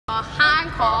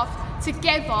handcuffed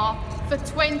together for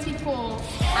 24 hours.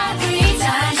 Every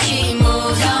time she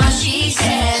moves on, she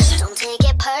says, don't take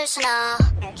it personal.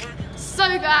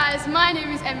 So guys, my name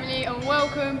is Emily and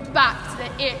welcome back to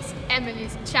the It's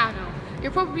Emily's channel.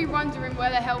 You're probably wondering where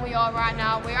the hell we are right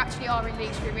now. We actually are in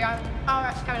Leeds Street. We are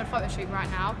actually having a photo shoot right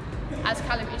now, as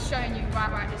Callum is showing you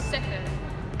right this second.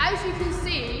 As you can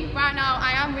see, right now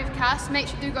I am with Cass. Make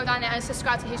sure you do go down there and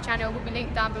subscribe to his channel. It will be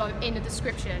linked down below in the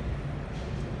description.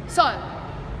 So,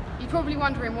 you're probably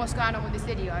wondering what's going on with this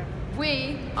video.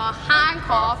 We are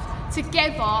handcuffed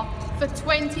together for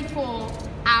 24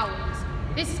 hours.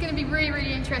 This is going to be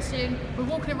really interesting. We're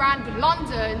walking around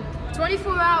London,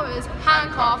 24 hours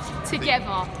handcuffed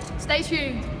together. Stay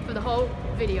tuned for the whole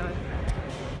video.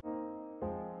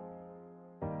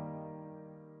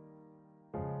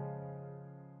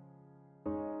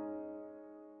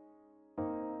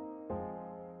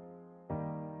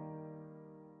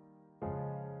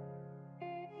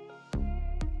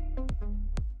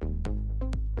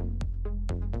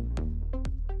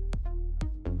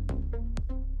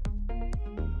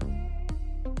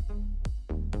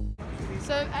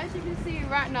 So as you can see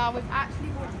right now, we've actually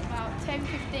walked about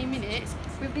 10-15 minutes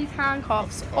with these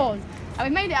handcuffs on. And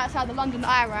we made it outside the London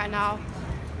Eye right now.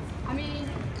 I mean,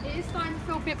 it is starting to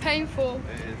feel a bit painful.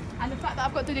 And the fact that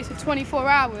I've got to do this for 24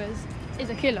 hours is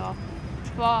a killer.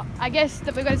 But I guess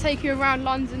that we're going to take you around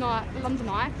London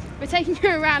Eye. We're taking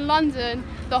you around London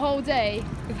the whole day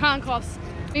with handcuffs.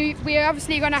 We're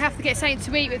obviously going to have to get something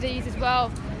to eat with these as well.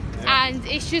 And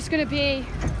it's just going to be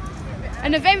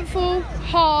an eventful,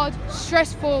 hard,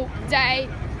 stressful day.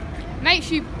 Make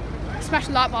sure you smash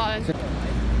the like button.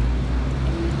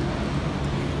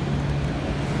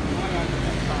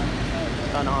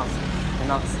 Don't ask. They're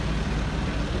nuts.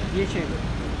 YouTube.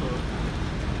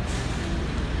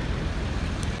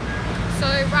 So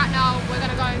right now we're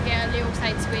going to go and get a little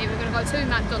steak to eat. We're going to go to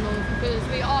McDonald's because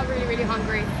we are really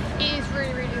hungry. It is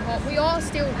really hot. We are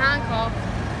still handcuffed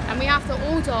and we have to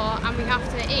order and we have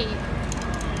to eat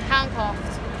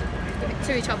handcuffed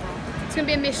to each other. It's going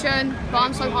to be a mission, but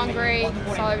I'm so hungry,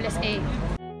 so let's eat.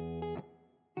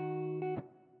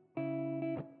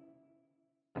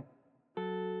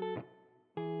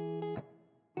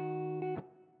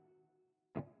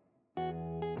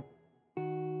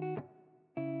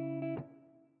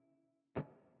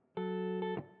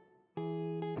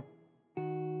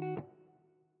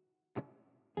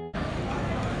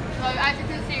 So as you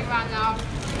can see right now,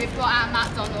 we've got our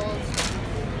McDonald's.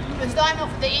 We're starting off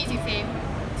with the easy thing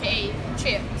to eat,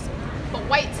 chips, but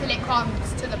wait till it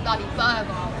comes to the bloody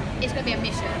burger. It's going to be a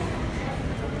mission.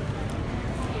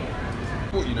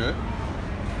 What you know?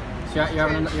 So you're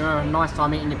having a nice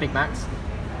time eating your Big Macs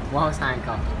whilst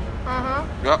handcuffed?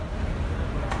 Yep.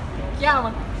 Yeah,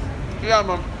 man. Yeah,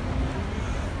 man.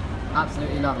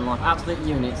 Absolutely loving life. Absolute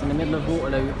units in the middle of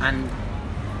Waterloo and...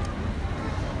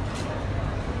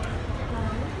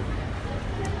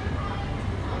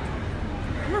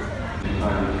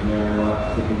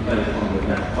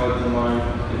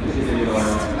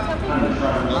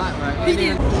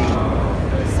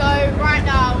 So right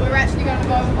now we're actually going to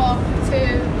go off to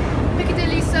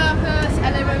Piccadilly Circus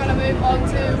and then we're going to move on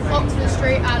to Oxford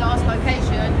Street, our last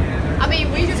location. I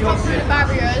mean, we just come through the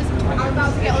barriers and I'm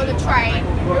about to get on the train.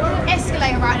 We're on an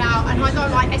escalator right now and I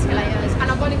don't like escalators and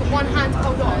I've only got one hand to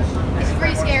hold on. It's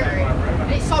really scary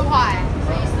and it's so high.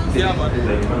 Yeah, man.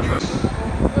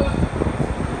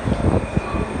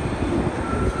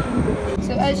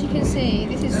 So as you can see,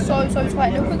 this is so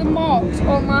tight. Look at the marks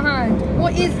on my hand.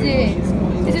 What is this?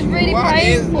 This is really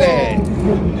painful.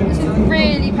 This is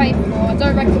really painful. I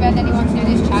don't recommend anyone to do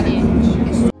this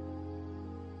challenge.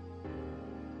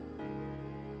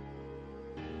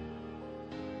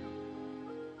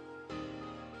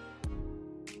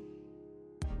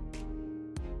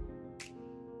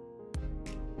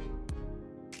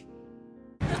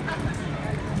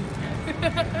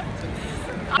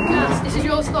 This is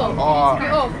your stop.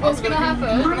 What's going to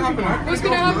happen? What's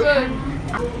going to happen?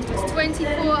 It's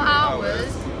 24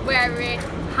 hours wearing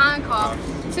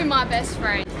handcuffs to my best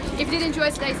friend. If you did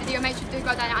enjoy today's video, make sure you do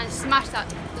go down and smash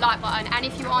that like button. And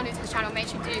if you are new to the channel, make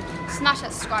sure you do smash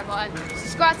that subscribe button.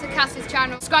 Subscribe to Cass's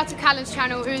channel, subscribe to Callum's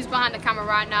channel, who's behind the camera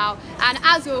right now. And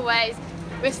as always,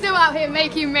 we're still out here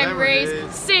making memories.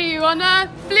 See you on the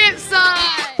flip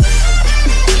side.